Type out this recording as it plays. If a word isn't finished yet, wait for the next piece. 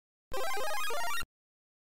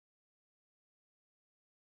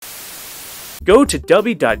Go to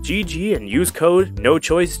w.gg and use code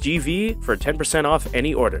NOCHOICEGV for 10% off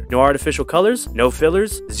any order. No artificial colors, no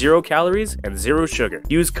fillers, 0 calories, and 0 sugar.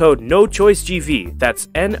 Use code NOCHOICEGV, that's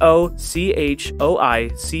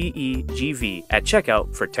NOCHOICEGV, at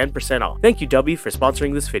checkout for 10% off. Thank you, W, for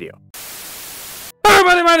sponsoring this video. Hi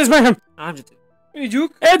everybody, my name is Mayhem. I'm just... Hey,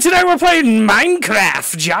 Juke. And today we're playing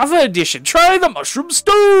Minecraft Java Edition. Try the mushroom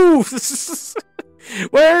stew.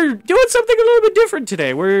 We're doing something a little bit different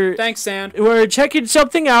today. Thanks, Sam. We're checking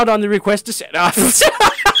something out on the request to set up.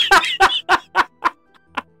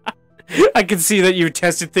 I can see that you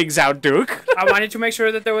tested things out, Duke. I wanted to make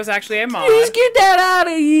sure that there was actually a mod. Please get that out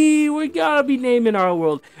of here. We gotta be naming our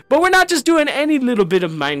world. But we're not just doing any little bit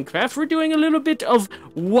of Minecraft. We're doing a little bit of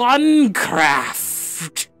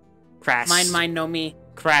OneCraft. Mine, no me.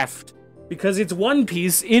 Craft. Because it's One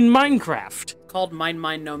Piece in Minecraft. Called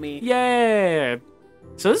Mine, no me. Yeah.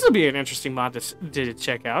 So this will be an interesting mod to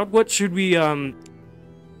check out. What should we, should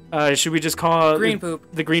we just call Green poop.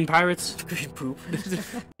 The Green Pirates? Green poop.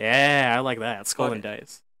 Yeah, I like that. Skull and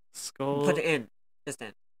dice. Skull. Put it in. Just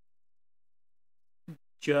in.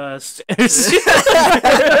 Just. Wait,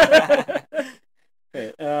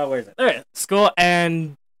 where is it? There. Skull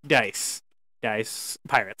and dice. Dice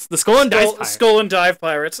pirates. The skull and dice pirates. Skull and dive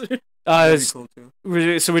pirates. Cool too.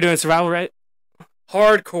 So we're doing survival, right?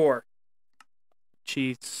 Hardcore.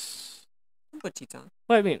 Cheats. Put cheats on.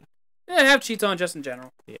 What do you mean? Yeah, have cheats on just in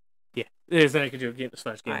general. Yeah. There's then I can do a game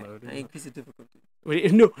mode. I increase the difficulty.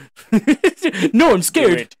 Wait, no. No, I'm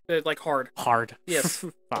scared. Like hard. Hard. Yes.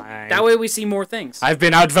 Fine. That way we see more things. I've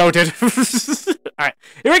been outvoted. Alright,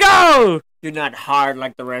 here we go! You're not hard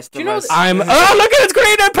like the rest of us. Oh, look at it's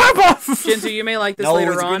green and purple! Shinzu, you may like this no,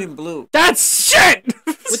 later it's on. green and blue. That's shit!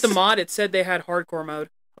 With the mod, it said they had hardcore mode.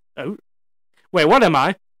 Oh. Wait, what am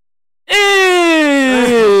I?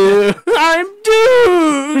 Ew, I'm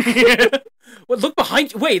Duke! What? Look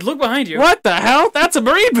behind you. Wait, look behind you. What the hell? That's a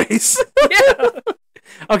marine base! Yeah!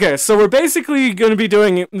 Okay, so we're basically going to be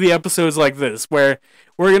doing the episodes like this, where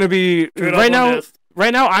we're going to be... Right now,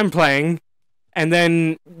 I'm playing, and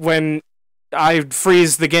then when I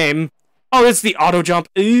freeze the game... Oh, it's the auto jump.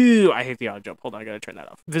 Ew, I hate the auto jump. Hold on, I gotta turn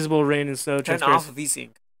that off. Visible rain and snow. Turn off VSync.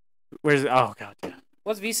 Where's it? Oh, god, yeah.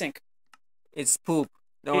 What's VSync? It's poop.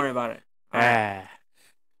 Don't worry about it.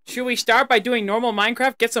 Should we start by doing normal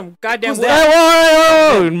Minecraft? Get some goddamn...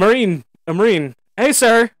 Whoa! Marine. A marine. Hey,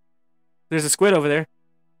 sir. There's a squid over there.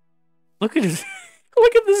 Look at his...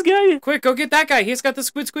 Look at this guy. Quick, go get that guy. He's got the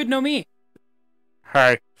squid no me.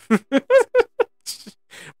 Hi. You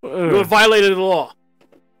have violated the law.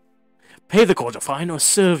 Pay the court a fine or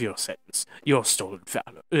serve your sentence. Your stolen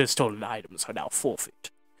items are now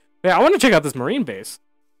forfeit. Yeah, I want to check out this marine base.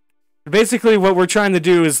 Basically, what we're trying to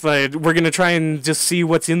do is, like, we're going to try and just see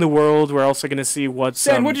what's in the world. We're also going to see what's...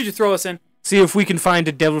 Sam, what did you throw us in? See if we can find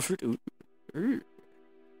a devil fruit.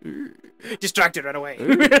 Distracted right away.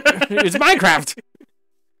 It's Minecraft.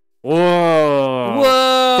 Whoa.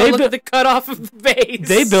 Whoa, look at the cutoff of the base.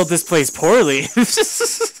 They built this place poorly.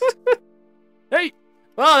 Hey.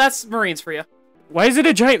 Well, that's Marines for you. Why is it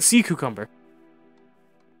a giant sea cucumber?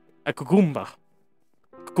 A cucumba.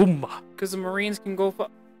 Cucumba. Because the Marines can go...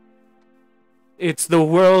 It's the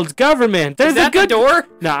world government. There's is that a good the door?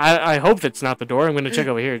 No, I hope that's not the door. I'm going to check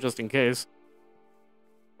over here just in case.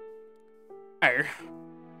 Oh,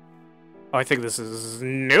 I think this is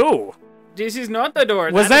new. This is not the door.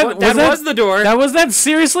 Was that was the door? Was that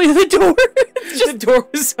seriously the door? The door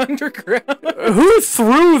was underground. Who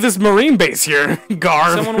threw this marine base here?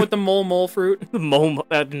 Garb. Someone with the mole fruit. The mole.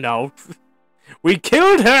 No. We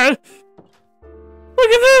killed her. Look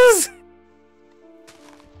at this.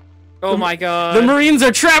 Oh my god. The Marines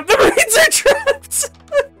are trapped. The Marines are trapped.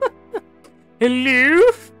 Hello.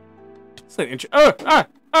 It's like oh,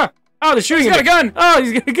 they're shooting. He's got a gun. Oh,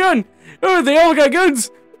 he's got a gun. Oh, they all got guns.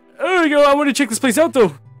 Oh, I want to check this place out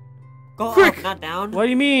though. Go quick, up, not down. What do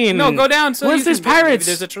you mean? No, go down. So what if there's pirates?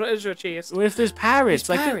 Maybe there's a treasure chest. What if there's pirates?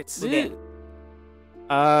 There's like pirates.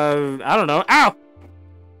 I don't know. Ow!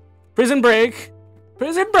 Prison break.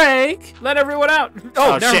 Prison break. Let everyone out.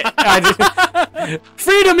 Oh, shit!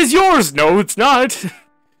 Freedom is yours. No, it's not.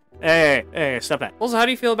 Hey, stop that. Also, how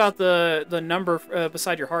do you feel about the number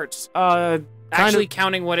beside your hearts? Actually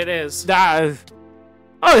counting what it is.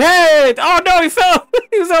 Oh, hey! Oh no, he fell.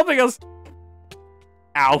 He was helping us.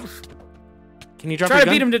 Ow! Can you drop Try your to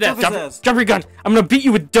gun? beat him to death. Drop your gun. I'm gonna beat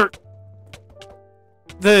you with dirt.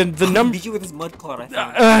 The number. Beat you with his mud clod. I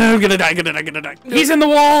thought. I'm gonna die. He's in the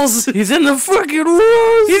walls. He's in the fucking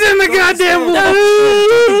walls. He's in the goddamn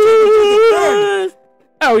walls.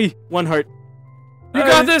 Owie! One heart. You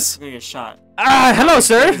got this. You're gonna get shot. Hello,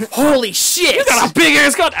 sir. Holy shit! You got a big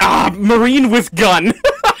ass gun. Marine with gun.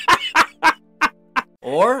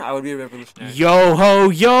 Or I would be a revolutionary. Yo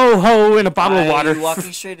ho, in a bottle of water.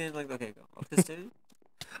 Walking straight in, like, okay, go up the stairs.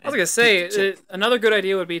 I was gonna say, another good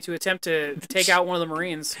idea would be to attempt to take out one of the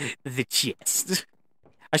Marines. The chest.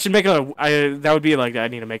 I should make that would be like, I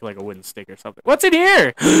need to make like a wooden stick or something. What's in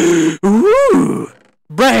here? Ooh!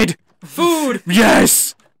 Bread! Food!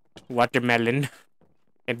 Yes! Watermelon.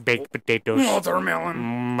 And baked potatoes.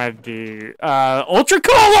 Watermelon. Ultra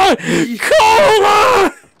Cola!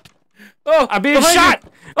 Cola! Oh, I'm being shot!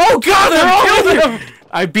 Oh god, they're all killing him!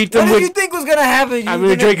 I beat them What did with... you think was gonna happen? I'm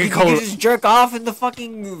gonna drink a cola. You just jerk off in the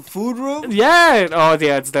fucking food room? Yeah! Oh,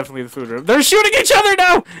 yeah, it's definitely the food room. They're shooting each other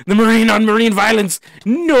now! The Marine on Marine violence!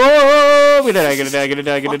 No! We're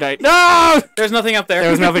gonna die. No! There's nothing up there.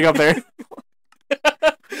 There was nothing up there.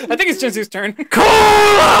 I think it's Jinsu's turn.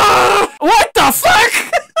 Cola! What the fuck?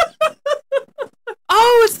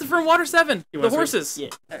 Oh, it's from Water 7. The horses.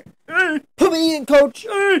 Yeah. Put me in, coach.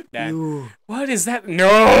 What is that?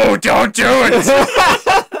 No, don't do it.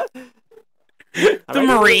 The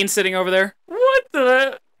Marine sitting over there. What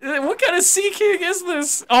kind of sea king is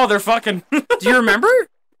this? Oh, they're fucking. Do you remember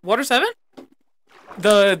Water 7?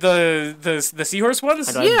 The seahorse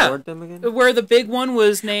ones? Yeah. Board them again? Where the big one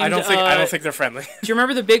was named. I don't think they're friendly. Do you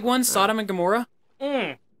remember the big one, Sodom and Gomorrah?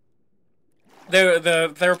 They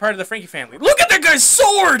were part of the Frankie family. Look at that guy's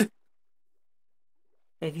sword!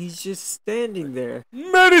 And he's just standing there.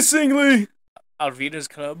 Menacingly. Alvida's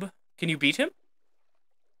club. Can you beat him?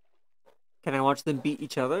 Can I watch them beat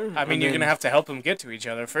each other? I mean, you're gonna have to help them get to each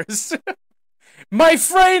other first. My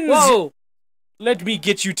friends! Whoa! Let me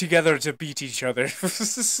get you together to beat each other.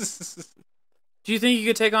 Do you think you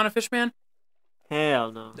could take on a fishman?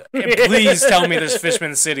 Hell no. Please tell me there's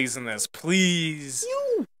fishman cities in this. Please.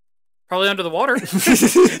 Probably under the water.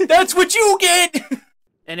 That's what you get!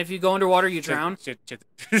 And if you go underwater, you drown. Shit.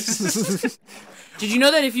 Did you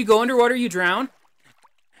know that if you go underwater, you drown?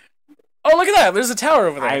 Oh, look at that. There's a tower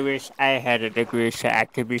over there. I wish I had a degree so I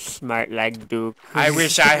could be smart like Duke. I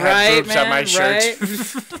wish I had boobs on my shirt.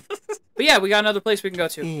 Right? But yeah, we got another place we can go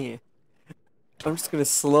to. Yeah. I'm just gonna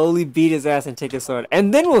slowly beat his ass and take his sword,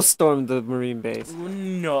 and then we'll storm the Marine base.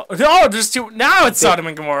 No. Oh, there's two. Now it's Sodom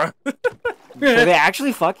and Gomorrah. Are they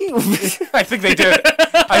actually fucking? I think they did.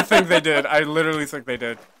 I literally think they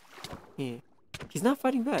did. Yeah. He's not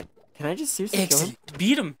fighting back. Can I just seriously kill him?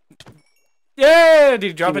 Beat him. Yeah, did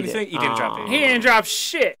he drop Give me anything? that. He didn't drop He anything. didn't drop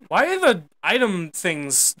shit. Why are the item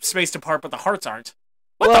things spaced apart, but the hearts aren't?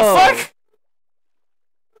 What Whoa. the fuck?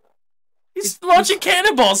 He's launching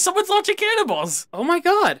cannonballs. Someone's launching cannonballs. Oh my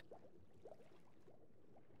god.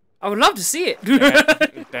 I would love to see it.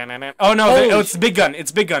 Oh no, Holy it's Big Gun.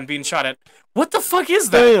 It's Big Gun being shot at. What the fuck is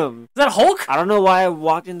that? Damn. Is that Hulk? I don't know why I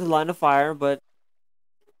walked into the line of fire, but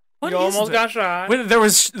What You is almost that? got shot. Wait, there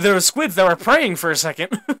was squids that were praying for a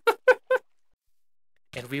second.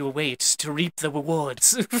 And we will wait to reap the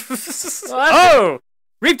rewards. Oh!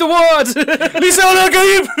 Reap the rewards!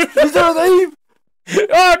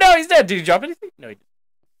 Oh no, he's dead. Did he drop anything? No, he didn't.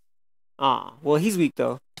 well, he's weak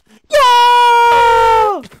though.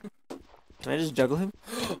 Yeah! Can I just juggle him?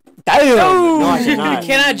 Damn! No, I cannot. You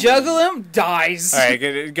cannot juggle him? Dies. All right,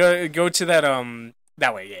 go to that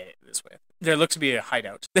that way. Yeah, this way. There looks to be a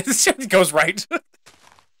hideout. This goes right.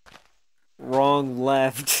 Wrong,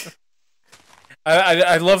 left.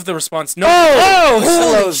 I love the response. No. Oh! Holy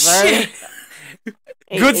Hello, sir. shit!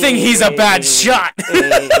 Good thing he's a bad shot.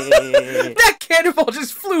 That cannonball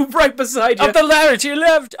just flew right beside you. Up the ladder to your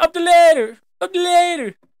left. Up the ladder. Up the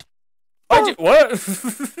ladder. What?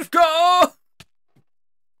 Go!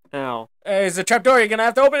 Ow. There's a trapdoor. You're gonna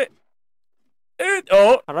have to open it.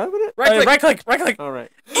 Oh. How do I open it? Right click. Right click. Alright.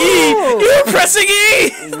 E! You're pressing E!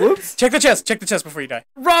 Whoops. Check the chest. Check the chest before you die.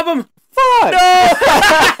 Rob him! Fuck!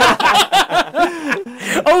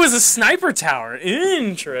 Oh, it's a sniper tower.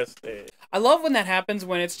 Interesting. I love when that happens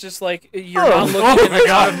when it's just like you're Oh. not looking Oh and my then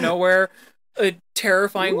God. out of nowhere a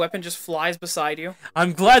terrifying weapon just flies beside you.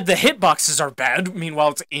 I'm glad the hitboxes are bad. Meanwhile,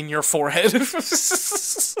 it's in your forehead.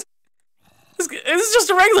 This is just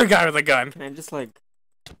a regular guy with a gun. Can I just like...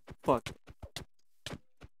 Fuck.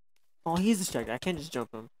 Oh, he's distracted. I can't just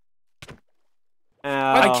jump him.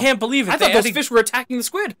 I can't believe it. I thought those fish were attacking the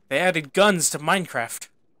squid. They added guns to Minecraft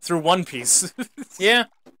through One Piece. Yeah.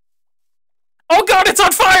 Oh god, it's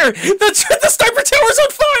on fire! The sniper tower's on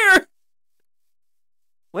fire!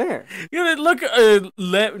 Where? You gotta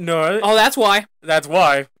look, no. Oh, that's why. That's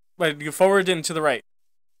why. But you forward and to the right.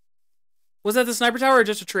 Was that the sniper tower or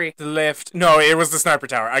just a tree? The left. No, it was the sniper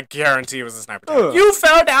tower. I guarantee it was the sniper tower. Ugh. You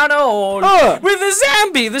fell down a hole Ugh. with a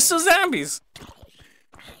zombie. There's still zombies.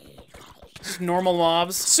 normal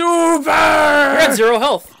mobs. Super! You're at 0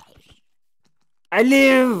 health. I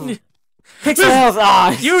live. Pixel health.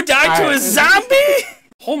 Ah, You died to a zombie?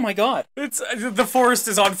 Oh my god. It's the forest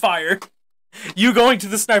is on fire. You going to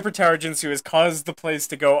the sniper tower, Jinsu, has caused the place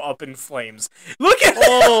to go up in flames. Look at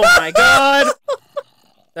Oh my god.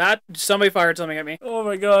 That somebody fired something at me. Oh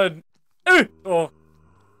my god. Oh.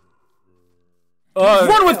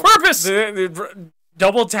 Run with purpose.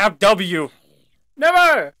 Double tap W.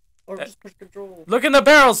 Never. or just push control. Look in the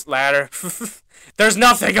barrels, ladder. There's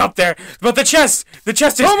nothing up there, but the chest. The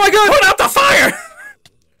chest is. Oh my god! Put out the fire!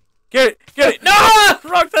 Get it! Get it! No!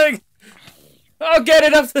 Wrong thing. Oh, get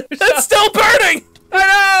it up there. It's still burning.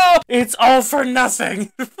 I know. It's all for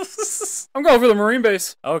nothing. I'm going for the Marine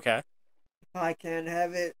base. Okay. I can't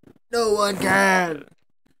have it. No one can.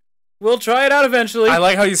 We'll try it out eventually. I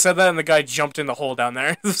like how you said that, and the guy jumped in the hole down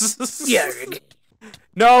there. Yeah.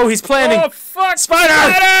 No, he's planning. Oh fuck!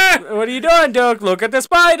 Spider! What are you doing, Duke? Look at the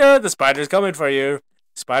spider. The spider's coming for you.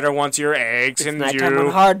 Spider wants your eggs It's and nighttime on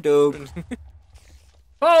you. hard, dude.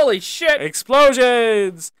 Holy shit!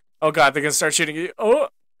 Explosions! Oh god, they're gonna start shooting you. Oh!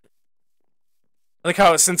 I like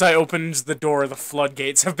how since I opened the door, the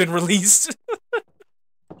floodgates have been released.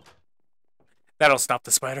 That'll stop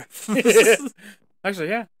the spider. Actually,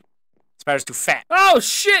 yeah. Spider's too fat. Oh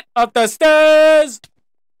shit! Up the stairs!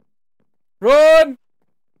 Run!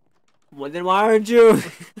 Well, then why aren't you?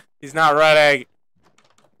 He's not running.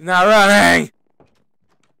 He's not running.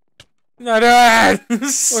 He's not doing it.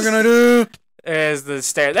 What we're gonna do? There's the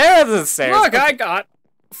stairs. There's the stairs. Look, I got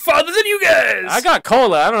farther than you guys. I got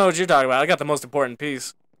cola. I don't know what you're talking about. I got the most important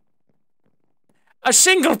piece. A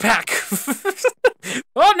shingle pack.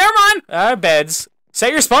 Oh, never mind. Beds.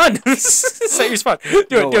 Set your spawn. Set your spawn.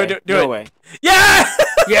 Do it. No way. Yeah.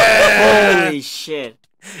 Yeah. Holy shit.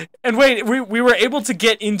 And wait, we were able to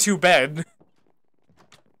get into bed.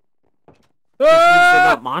 They're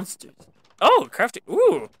not monsters. Oh, crafty.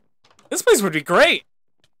 Ooh. This place would be great.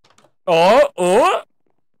 Oh.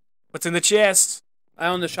 What's in the chest? I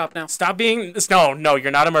own the shop now. Stop being... No,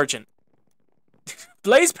 you're not a merchant.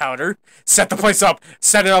 Blaze powder? Set the place up.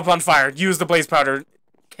 Set it up on fire. Use the blaze powder.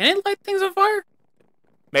 Can it light things on fire?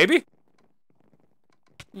 Maybe?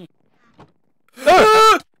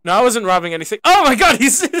 No, I wasn't robbing anything. Oh my god,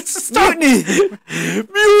 he's... Stop. Mutiny!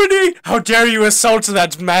 Mutiny! How dare you assault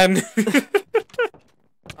that man?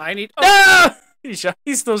 I need... Ah! He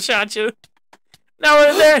still shot you. Now we're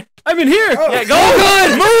in there. I'm in here! Yeah, go!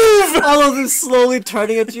 Move! All of them slowly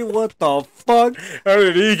turning at you. What the fuck? How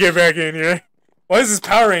did he get back in here? Why is this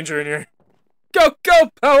Power Ranger in here? Go,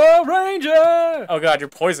 Power Ranger! Oh god, you're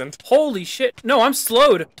poisoned. Holy shit. No, I'm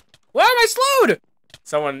slowed. Why am I slowed?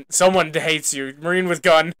 Someone hates you. Marine with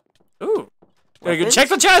gun. Ooh. Weapons? Check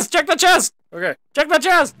the chest! Check the chest! Okay. Check the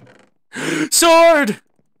chest! Sword!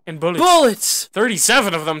 And bullets. Bullets!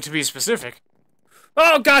 37 of them to be specific.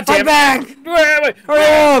 Oh, god damn Fight it! back! Wait. Hurry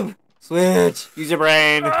up! Switch. Use your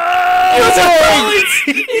brain. Bullets!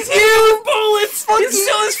 He's using bullets! He's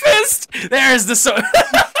still his fist! There's the sword.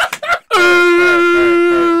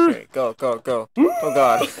 Okay, go. Oh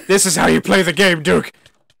god. This is how you play the game, Duke.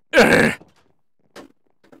 This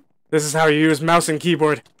is how you use mouse and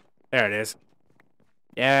keyboard. There it is.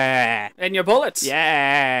 Yeah. And your bullets.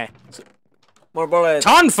 Yeah. More bullets.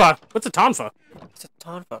 Tonfa! What's a tonfa? It's a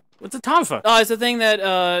tonfa. What's a tonfa? Oh, it's the thing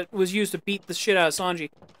that was used to beat the shit out of Sanji.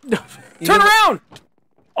 You Turn never- around!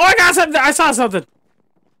 Oh, I got something! I saw something!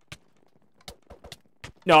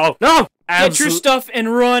 No! Get your stuff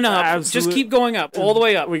and run up. Just Absolute- keep going up, all the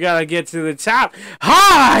way up. We gotta get to the top.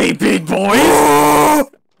 Hi, big boy!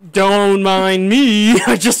 Don't mind me.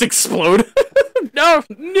 I just explode. No! Up!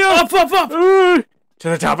 To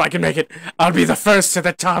the top, I can make it. I'll be the first to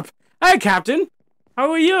the top. Hi, Captain. How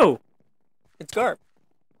are you? It's Garp.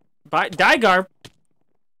 Die, Garb.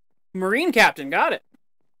 Marine captain, got it.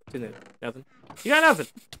 Nothing. You got nothing.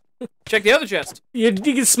 Check the other chest. You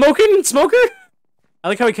get smoking? Smoker? I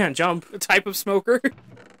like how he can't jump. The type of smoker.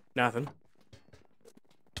 Nothing.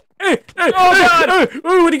 Hey, oh god!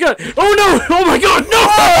 Oh, what do you got? Oh no! Oh my god!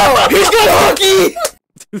 No! He's got Hockey!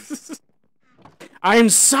 I'm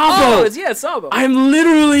Sabo! Oh, it's Sabo. I'm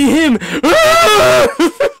literally him!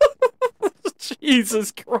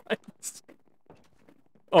 Jesus Christ.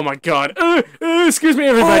 Oh my god. Excuse me,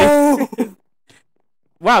 everybody. Oh.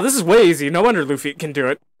 Wow, this is way easy. No wonder Luffy can do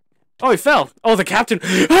it. Oh, he fell. Oh, the captain.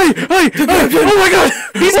 Hey! Oh my god!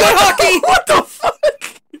 He's got Hockey! What the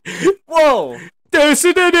fuck? Whoa. This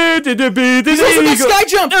is the sky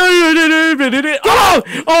jump! Oh,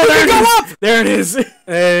 there it is!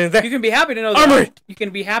 There it is! You can be happy to know that Armory! you can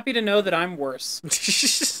be happy to know that I'm worse.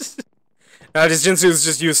 This Jinsu is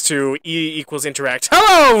just used to E equals interact.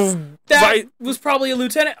 Hello! That was probably a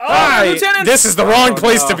lieutenant. Oh, Hi! lieutenant! This is the wrong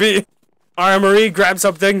place to be. Alright, Marie, grab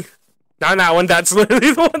something. Not that one, that's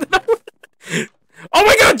literally the one that I want. Oh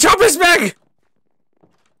my god, chopper's bag!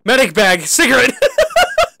 Medic bag, cigarette!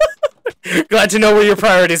 Glad to know where your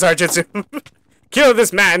priorities are, Jinsu. Kill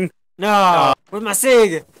this man! No! Where's my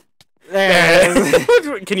cig? There.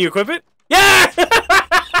 Can you equip it? Yeah!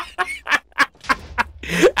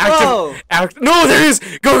 No, there is!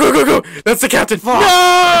 Go, go, go, go! That's the captain! Fuck.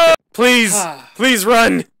 No! Please, please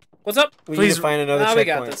run! What's up? We Please need to find another checkpoint. We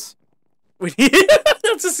got this. We need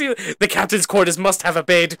to see the captain's quarters must have a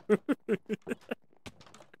bed.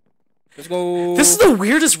 Let's go. This is the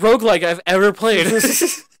weirdest roguelike I've ever played.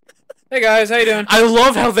 Hey guys, how you doing? I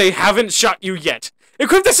love how they haven't shot you yet.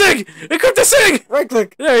 Equip the SIG! Equip the SIG! Right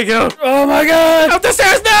click. There you go. Oh my god! Up the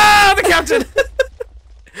stairs! No! The captain!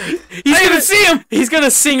 I didn't see him! He's gonna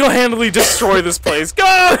single-handedly destroy this place.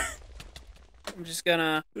 Go! I'm just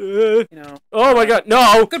gonna, you know. Oh my god,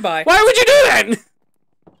 no! Goodbye. Why would you do that?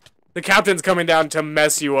 The captain's coming down to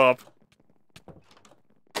mess you up.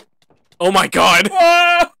 Oh my god!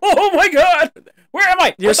 Oh my god! Where am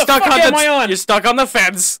I? You're what the stuck fuck on am I on? You're stuck on the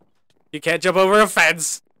fence. You can't jump over a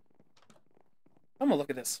fence. I'm gonna look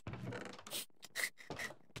at this.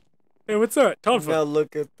 Hey, what's that? Tonfa. Now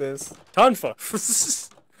look at this. Tonfa.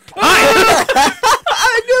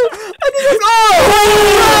 I knew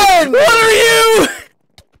Oh! What are you?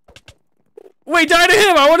 Wait, die to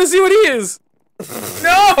him. I want to see what he is.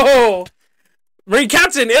 No! Marine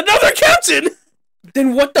captain. Another captain.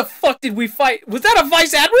 Then what the fuck did we fight? Was that a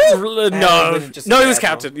vice admiral? No, just no, he was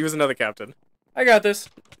admiral. captain. He was another captain. I got this.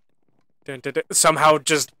 Dun, dun, dun. Somehow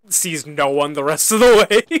just sees no one the rest of the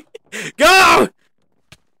way. Go!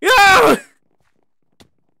 Go!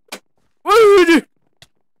 Woo!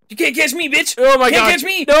 You can't catch me, bitch! Oh my Can't god! catch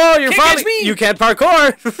me! No, you're Can't falling. catch me! You can't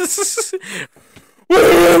parkour.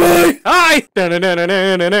 Where am I? Hi!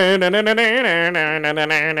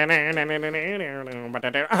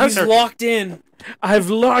 He's locked in. I've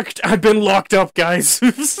been locked up, guys.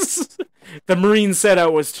 The Marine said I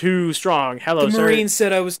was too strong. Hello, The sir. Marine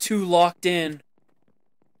said I was too locked in.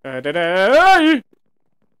 I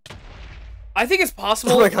think it's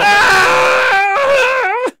possible. Oh my god.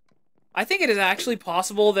 I think it is actually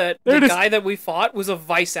possible that There the it is. guy that we fought was a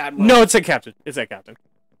vice admiral. No, it's a captain. It's a captain.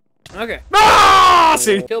 Okay. Ah!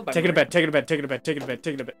 See? Killed by Take it a Marine. bed, take it a bed, take it a bed, take it a bed,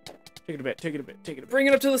 take it a bed. Take it a bed, take it a bed, take it a bed. Bring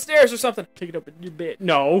it up to the stairs or something. Take it up in your bed.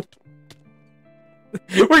 No.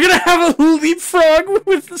 We're gonna have a leapfrog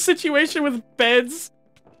with the situation with beds.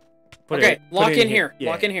 Okay, lock in here.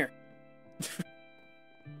 Yeah. Lock in here.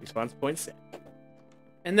 Response point set.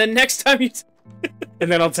 And then next time you... And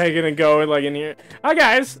then I'll take it and go like in here. Hi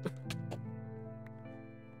guys.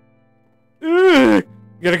 Ugh.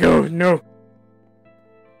 Gotta go. No.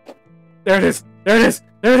 There it is. There it is.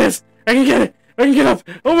 There it is. I can get it. I can get up.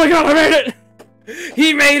 Oh my god, I made it.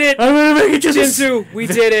 He made it! I'm gonna make it just Jinsu, we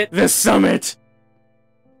did it. The summit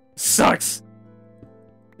sucks.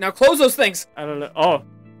 Now close those things. I don't know. Oh.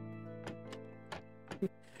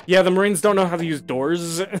 Yeah, the Marines don't know how to use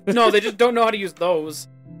doors. No, they just don't know how to use those.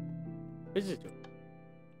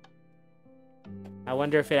 I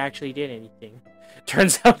wonder if it actually did anything.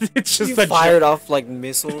 Turns out it's just You a fired off like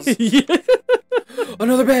missiles. Yeah.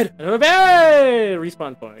 Another bed. Another bed!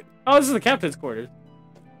 Respawn point. Oh, this is the captain's quarters.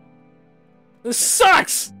 This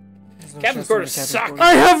sucks! Captain's quarters suck.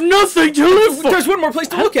 I have nothing to live for! There's one more place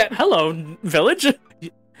to look at. Hello, village.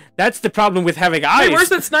 That's the problem with having eyes. Hey, where's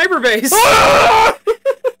that sniper base? Ah!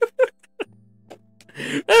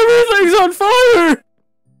 Everything's on fire!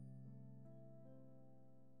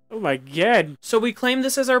 Oh my god. So we claim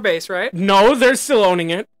this as our base, right? No, they're still owning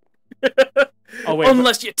it. Oh wait.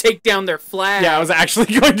 Unless you take down their flag. Yeah, I was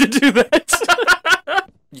actually going to do that.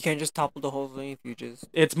 You can't just topple the whole thing if you just...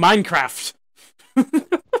 It's Minecraft.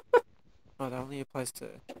 Oh, that only applies to...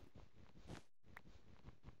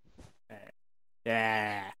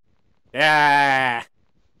 Yeah. Yeah.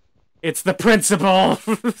 It's the principle.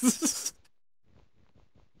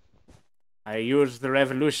 I use the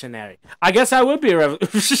revolutionary. I guess I would be a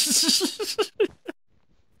revolutionary.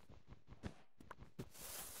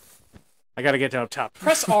 I gotta get to up top.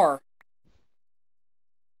 Press R.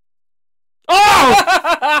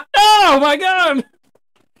 Oh! Oh my god!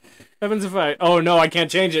 Heavens if I... Oh no, I can't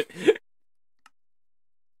change it.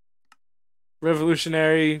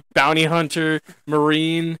 Revolutionary, bounty hunter,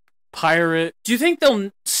 marine, pirate. Do you think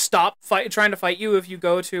they'll stop trying to fight you if you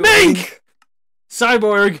go to... Mink!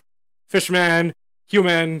 Cyborg, fishman,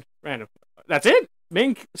 human, random. That's it?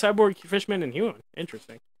 Mink, cyborg, fishman, and human.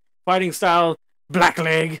 Interesting. Fighting style,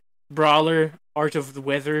 blackleg, brawler, art of the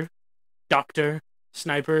weather, doctor,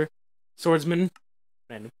 sniper, swordsman.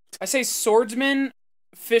 Random. I say swordsman,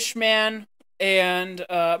 fishman, and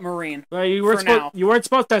marine. Well, you now. weren't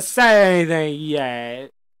supposed to say anything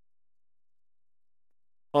yet.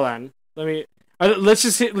 Hold on. Let me. Let's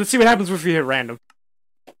see what happens if we hit random.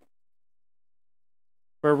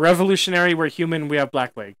 We're revolutionary. We're human. We have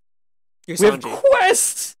blackleg. You're We have Sanji.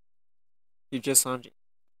 quests. You're just Sanji.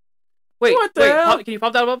 Wait, What the hell? can you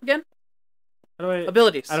pop that up again? How do I?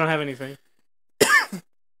 Abilities. I don't have anything.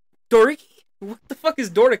 Doriki? What the fuck is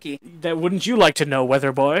Doriki? That wouldn't you like to know,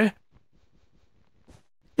 weather boy?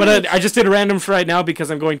 But I just did a random for right now because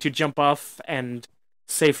I'm going to jump off and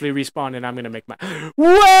safely respawn, and I'm gonna make my.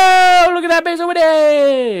 Whoa! Look at that base over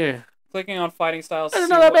there. Clicking on fighting styles. There's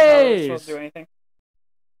to see another how we're base. supposed to do anything.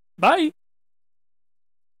 Bye.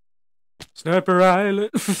 Sniper Island.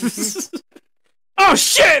 Oh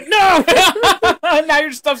shit! No! Now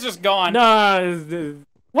your stuff's just gone. No.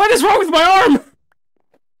 What is wrong with my arm?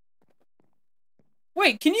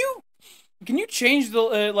 Wait, can you change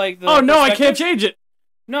the like the? Oh no, I can't perspective? change it.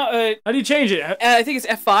 No, How do you change it? I think it's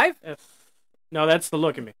F5. No, that's the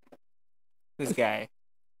look at me. This guy.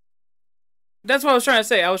 That's what I was trying to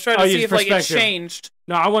say. I was trying to see use if like it perspective. changed.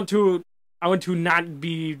 No, I want to not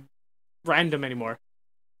be random anymore.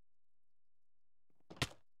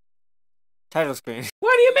 Title screen.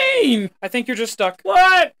 What do you mean? I think you're just stuck.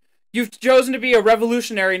 What? You've chosen to be a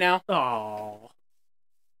revolutionary now, Oh.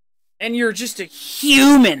 and you're just a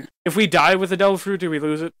human. If we die with the devil fruit, do we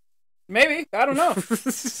lose it? Maybe, I don't know.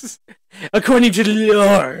 According to the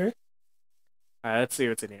lore. Alright, let's see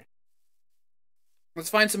what's in here. Let's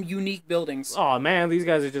find some unique buildings. Oh man, these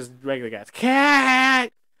guys are just regular guys. Cat!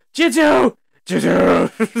 Jitsu! Jitsu!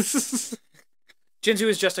 Jinzu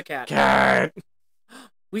is just a cat. Cat!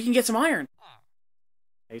 We can get some iron.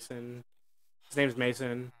 Mason. His name's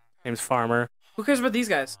Mason. His name's Farmer. Who cares about these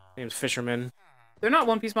guys? His name's Fisherman. They're not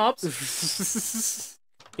One Piece mobs.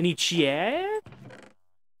 Any chat?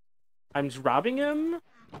 I'm just robbing him?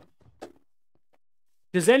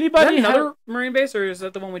 Does Is that anybody another marine base, or is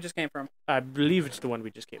that the one we just came from? I believe it's the one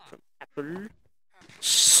we just came from. Apple.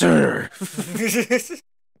 Sir!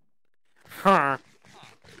 Huh.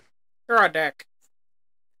 You're a dick.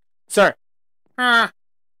 Sir! Huh.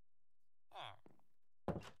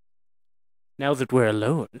 Now that we're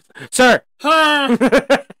alone. Sir! Huh.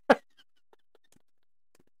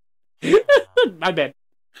 My bad.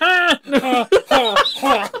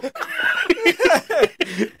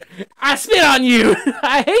 I spit on you!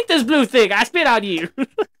 I hate this blue thing! I spit on you!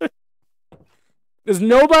 Does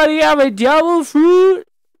nobody have a devil fruit?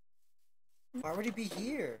 Why would he be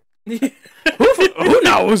here? Who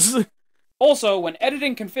knows? Also, when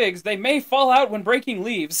editing configs, they may fall out when breaking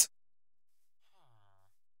leaves.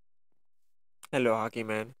 Hello, hockey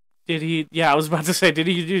man. Did he? Yeah, I was about to say, did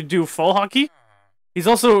he do full hockey? He's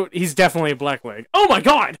definitely a blackleg. Oh my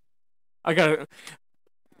god! I gotta.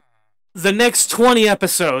 The next 20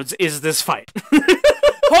 episodes is this fight.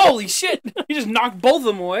 Holy shit! He just knocked both of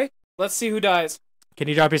them away. Let's see who dies. Can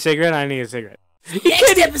you drop your cigarette? I need a cigarette.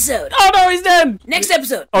 Next episode. Oh no, he's dead! Next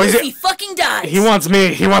episode. Oh, he's Luffy fucking dies. He wants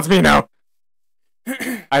me. He wants me now.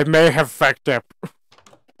 I may have fucked up.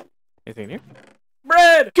 Anything here?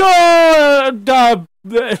 Bread! God!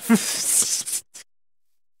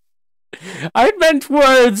 I meant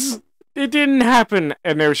words. It didn't happen.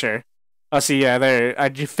 And no, sure. Oh, see, yeah, there. I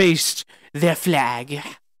defaced their flag.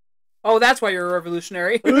 Oh, that's why you're a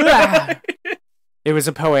revolutionary. It was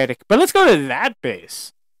a poetic. But let's go to that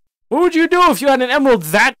base. What would you do if you had an emerald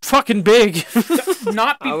that fucking big?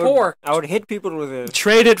 Not be poor. I would hit people with it.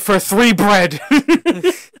 Trade it for 3 bread.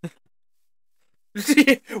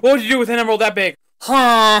 What would you do with an emerald that big?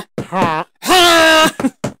 Huh.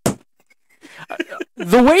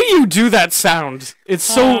 The way you do that sound, it's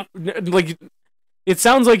so like it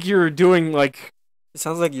sounds like you're doing like It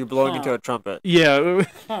sounds like you're blowing into a trumpet. yeah.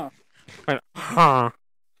 Huh. Huh.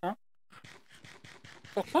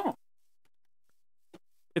 Oh.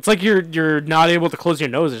 It's like you're not able to close your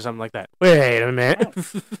nose or something like that. Wait a minute.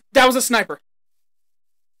 That was a sniper.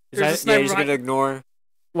 Is There's a that, Yeah, sniper you're just gonna ignore.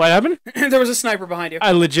 what happened? There was a sniper behind you.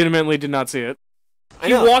 I legitimately did not see it. I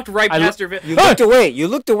He know. walked right I past your You vi- looked away. You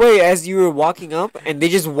looked away as you were walking up, and they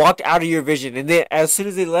just walked out of your vision. And they, as soon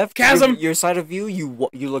as they left Chasm. your side of view, you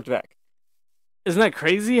looked back. Isn't that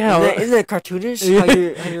crazy? How Isn't that cartoonish?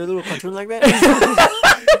 How you're a little cartoon like that?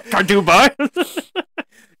 cartoon boy?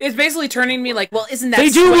 It's basically turning me like, well, isn't that They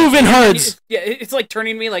do swanky? move in And then herds. Yeah, it's like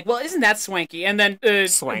turning me like, well, isn't that swanky? And then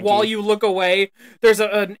Swanky. while you look away, there's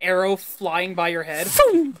an arrow flying by your head.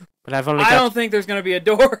 But I've only I got. don't think there's gonna be a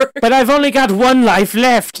door. But I've only got 1 life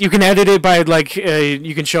left. You can edit it by like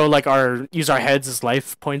you can show like use our heads as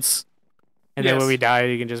life points. And then when we die,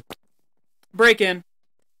 you can just break in.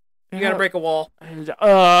 You gotta break a wall.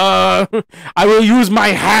 I will use my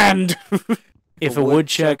hand. If a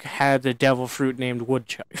woodchuck had a devil fruit named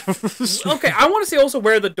Woodchuck. Okay, I want to see also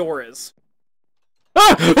where the door is.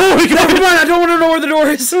 Ah! Oh my god! Never mind, I don't want to know where the door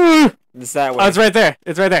is. It's that way. Oh, it's right there.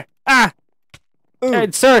 It's right there. Ah!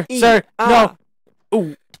 Ooh. Sir, no.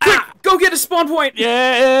 Ooh. Quick, go get a spawn point. Yeah.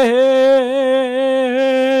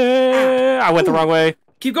 I went the wrong way.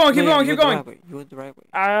 Keep going, keep going. You went the right way.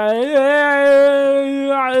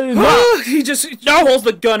 No. He just holds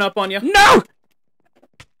the gun up on you. No!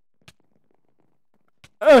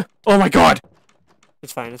 Oh my god!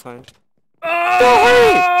 It's fine, it's fine.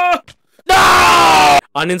 No!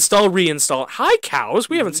 Uninstall, reinstall. Hi, cows.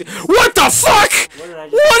 We haven't seen. What the fuck?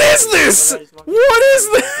 What is this? What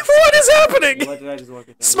is this? What is happening? What did I just walk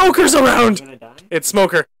into? Smoker's around. Gonna die? It's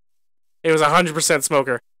Smoker. It was 100%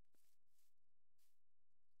 Smoker.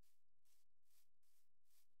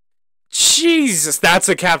 Jesus, that's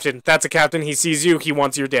a captain. That's a captain. He sees you. He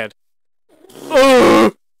wants you dead.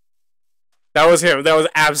 Ugh. That was him. That was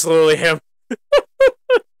absolutely him.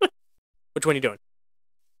 Which one are you doing?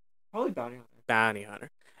 Probably bounty hunter. Bounty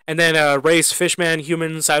hunter. And then race, fishman,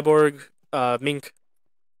 human, cyborg, mink.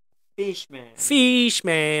 Fishman.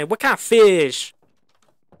 Fishman. What kind of fish?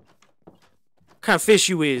 What kind of fish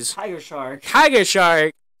you is? Tiger shark. Tiger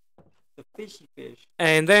shark. The fishy fish.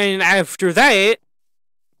 And then after that,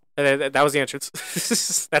 that was the entrance.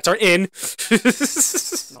 That's our inn. No,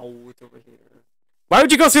 it's over here. Why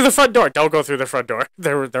would you go through the front door? Don't go through the front door.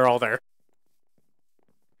 They're all there.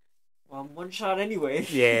 Well, I'm one shot anyway.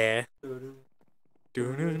 Yeah.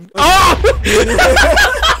 Oh!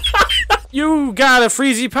 You got a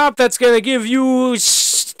freezy pop that's gonna give you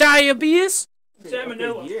diabetes?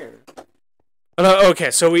 Salmonella.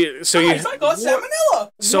 Okay, so you. I got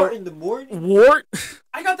salmonella. So in the morning. Wart.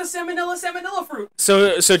 I got the salmonella fruit.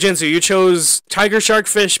 So Jinsu, you chose tiger shark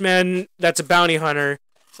fishman. That's a bounty hunter.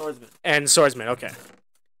 Swordsman. And swordsman. Okay.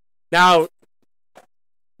 Now,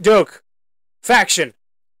 Duke, faction.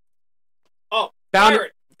 Oh,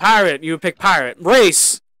 Pirate. You pick pirate.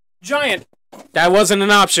 Race. Giant. That wasn't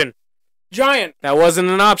an option. Giant. That wasn't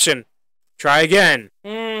an option. Try again.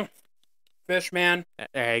 Fish man.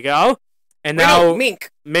 There you go. And Wait, now no, mink.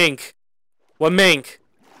 Mink. What mink?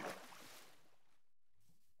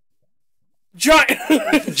 Giant.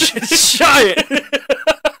 Giant.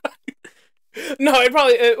 No, it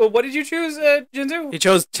probably. What did you choose, Jinzu? He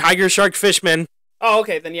chose tiger shark fishman. Oh,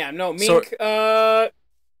 okay, then yeah, no, mink.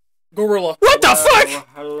 Gorilla. What the fuck?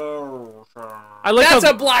 Hello, sir. That's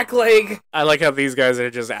a black leg. I like how these guys are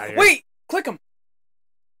just out here. Wait, click them.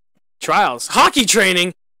 Trials. Hockey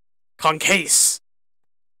training. Concase.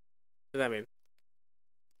 What does that mean?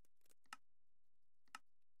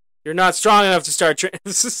 You're not strong enough to start training.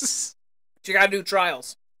 You gotta do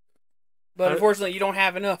trials. But unfortunately, you don't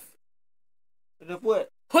have enough. Enough what?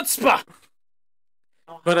 Chutzpah!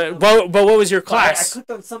 But what was your class? I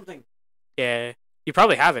clicked on something. Yeah. You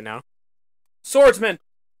probably have it now. Swordsman.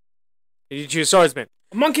 Did you choose swordsman?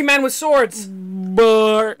 A monkey man with swords.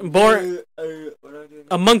 What am I doing?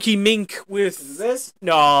 A monkey mink with... Is this?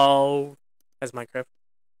 No. That's Minecraft.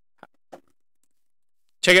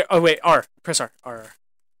 Check it. Oh, wait. R. Press R. R.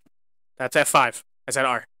 That's F5. I said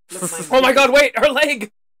R. Oh my god, wait, her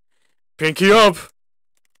leg! Pinky up.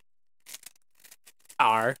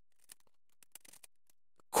 R.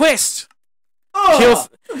 Quest. Oh!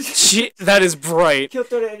 That is bright. Kill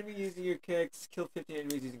 30 enemies using your kicks. Kill 15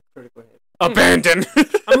 enemies using critical hit. Abandon. I'm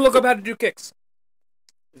gonna look up how to do kicks.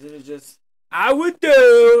 Isn't it just... I would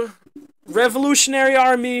do Revolutionary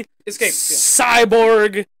Army, Escape.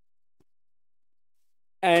 Cyborg,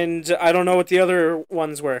 and I don't know what the other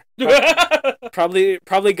ones were.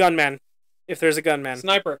 Probably Gunman, if there's a gunman.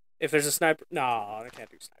 Sniper. If there's a sniper, no, I can't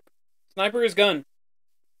do sniper. Sniper is gun.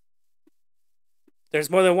 There's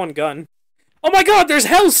more than one gun. Oh my god, there's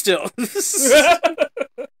hell still. Is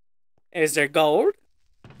there gold?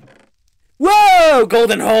 Whoa,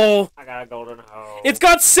 golden hole. I got a golden hoe. It's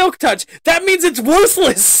got silk touch. That means it's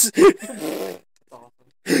worthless.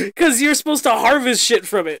 Because you're supposed to harvest shit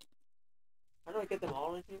from it. How do I get them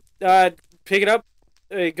all in here? Pick it up.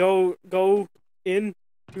 Go in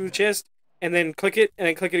through the chest, and then click it, and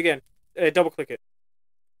then click it again. Double click it.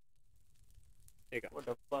 There you go. What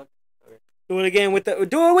the fuck? Okay. Do it again with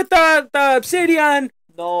the obsidian.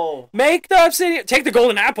 No. Make the obsidian. Take the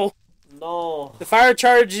golden apple. No. The fire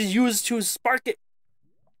charge is used to spark it.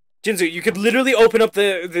 Jinzu, you could literally open up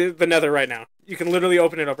the nether right now. You can literally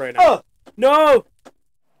open it up right now. Oh! No!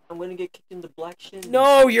 I'm gonna get kicked in the black shin.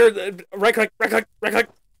 No, you're... Right click. There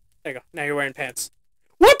you go. Now you're wearing pants.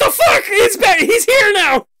 What the fuck? He's back! He's here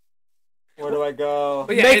now! Where do I go?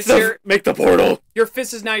 But yeah, make the portal. your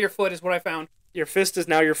fist is now your foot, is what I found. Your fist is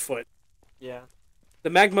now your foot. Yeah. The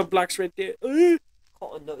magma block's right there. Can't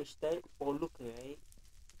notice that. Oh, look at it.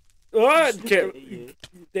 Okay.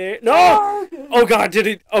 There. No! Oh god, did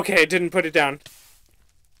it? Okay, it didn't put it down.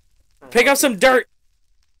 Pick up some dirt.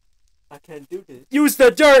 I can't do this. Use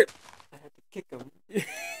the dirt. I have to kick him.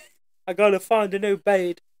 I gotta find a new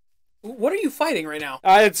bait. What are you fighting right now?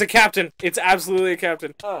 It's a captain. It's absolutely a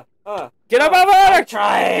captain. Get up, I'm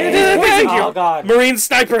trying. Thank you. Oh god. Marine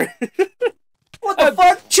sniper. What the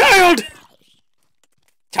fuck? Child.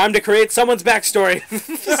 Time to create someone's backstory.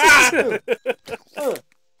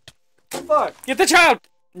 Fuck. Get the child.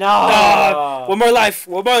 No. One more life.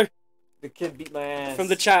 One more. The kid beat my ass. From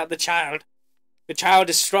the child. The child. The child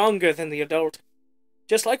is stronger than the adult.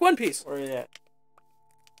 Just like One Piece. Where are you at?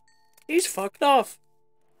 He's fucked off.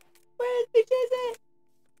 Where's the kid?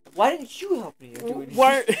 Why didn't you help me?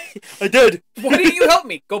 Why? I did. Why didn't you help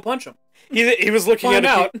me? Go punch him. He was looking Find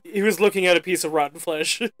at out. he was looking at a piece of rotten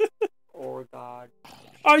flesh. Oh god.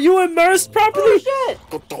 Are you immersed properly? Oh shit!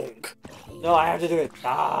 Ka-donk. No, I have to do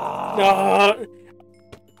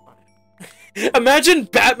it. Imagine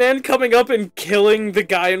Batman coming up and killing the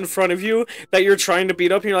guy in front of you that you're trying to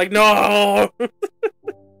beat up, and you're like, no! I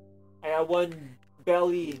got one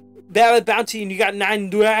belly. That bounty, and you got 9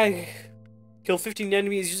 drag. Kill 15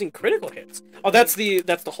 enemies using critical hits. Oh, that's the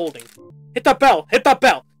holding. Hit the bell! Hit the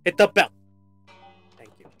bell! Hit the bell!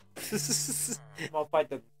 Thank you. I'm gonna fight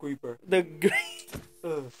the creeper.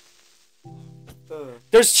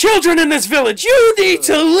 There's children in this village! You need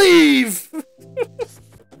to leave!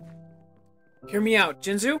 Hear me out,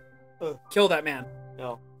 Jinzu. Kill that man.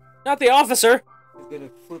 No. Not the officer! He's gonna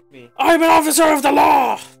flip me. I'm an officer of the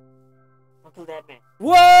law! I'll kill that man.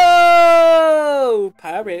 Whoa!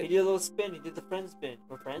 Pirate. He did a little spin. He did the friend spin.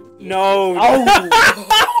 We're friends? Yeah. No.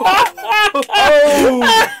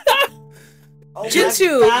 Oh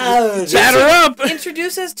Jinsu! Batter up!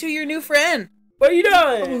 Introduce us to your new friend. What are you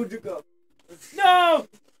doing? No!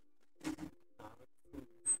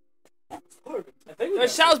 I think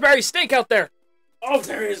There's Salisbury steak out there. Oh,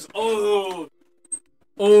 there is. Oh,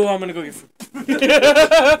 I'm gonna go get food.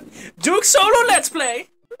 Duke Solo, let's play.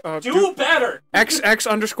 Do better.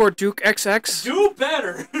 XX_Duke XX. Do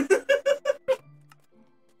better.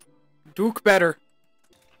 Duke better.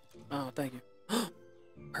 Oh, thank you.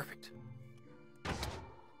 Perfect.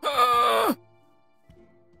 I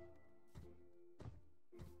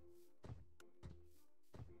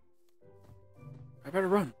better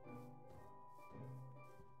run.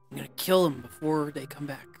 I'm gonna kill them before they come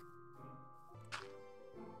back.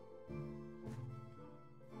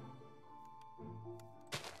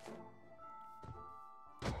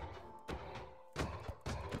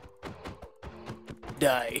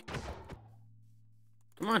 Die.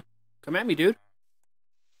 Come on. Come at me, dude.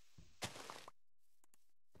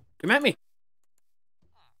 Come at me.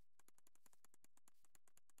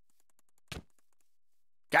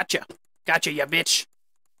 Gotcha. Gotcha, ya bitch.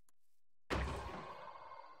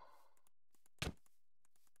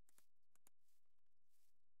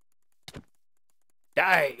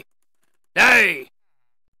 Die. Die.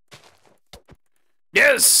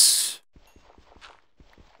 Yes.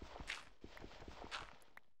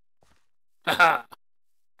 Haha.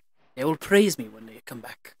 They will praise me when they come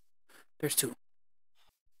back. There's 2.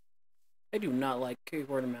 I do not like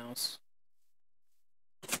keyboard and mouse.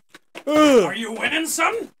 Are you winning,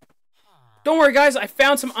 son? Don't worry, guys. I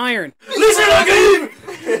found some iron.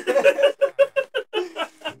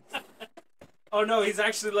 Oh no, he's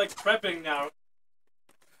actually like prepping now.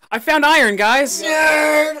 I found iron, guys.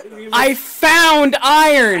 I found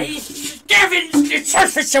iron. I scavenged the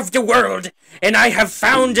surface of the world, and I have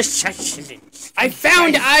found a sustenance. I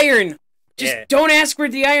found iron. Just don't ask where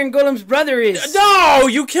the Iron Golem's brother is. No,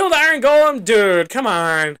 you killed Iron Golem, dude. Come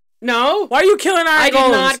on. No. Why are you killing Iron Golem? I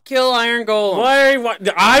did not kill Iron Golem. Why?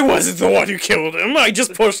 I wasn't the one who killed him. I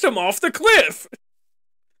just pushed him off the cliff.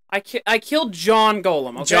 I killed John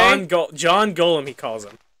Golem. Okay. John Golem, he calls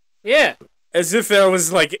him. Yeah. As if that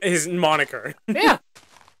was like his moniker. Yeah.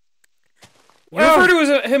 Refer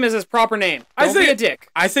to him as his proper name. Don't be a dick.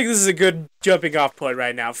 I think this is a good jumping off point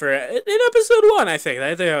right now for in episode 1. I think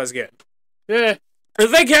that was good. Yeah. Well,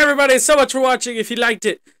 thank you everybody so much for watching. If you liked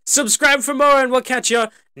it, subscribe for more, and we'll catch you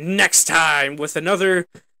next time with another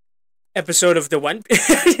episode of the One.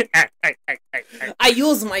 I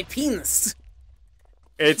use my penis.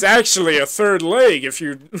 It's actually a third leg if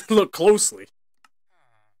you look closely.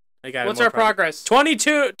 What's our progress?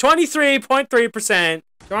 23.3%.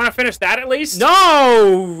 You want to finish that at least?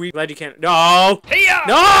 No! Glad you can't. No! Hey-ya!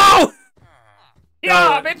 No!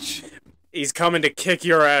 Yeah, bitch! He's coming to kick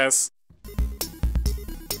your ass.